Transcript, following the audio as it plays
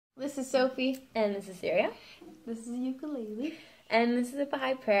This is Sophie. And this is Syria. This is ukulele. And this is a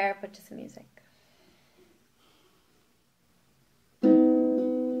Baha'i prayer put to some music.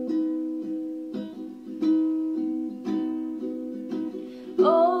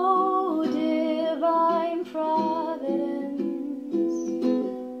 Oh, Divine Providence.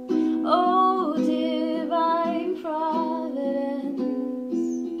 Oh, Divine Providence.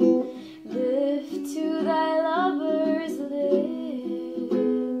 Lift to thy lover's lips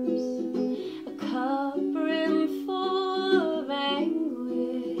a cup brimful of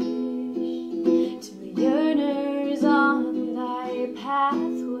anguish, to the yearners on thy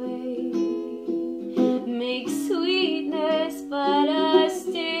pathway. Make sweetness but a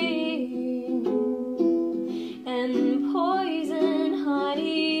sting, and poison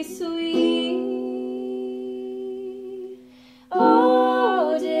honey sweet.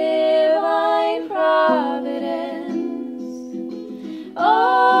 Oh, Divine Providence.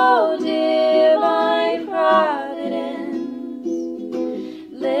 Oh, Divine Providence.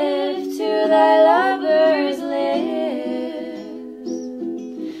 Lift to thy lover's lips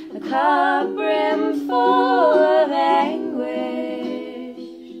a cup brimful of anguish,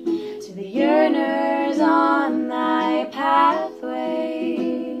 to the yearners on thy pathway.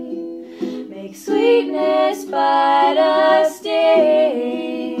 Make sweetness but a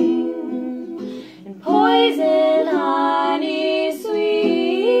sting, and poison honey sweet.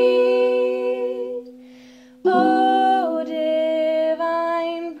 Oh,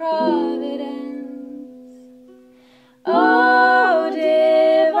 Divine Providence. Oh,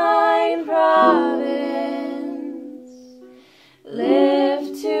 Divine Providence.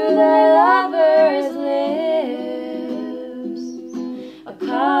 Lift to thy lover's lips a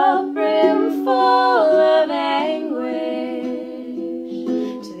cup brimful of anguish,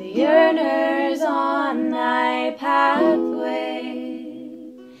 to the yearners on thy pathway.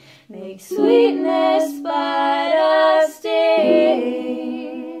 Make sweetness but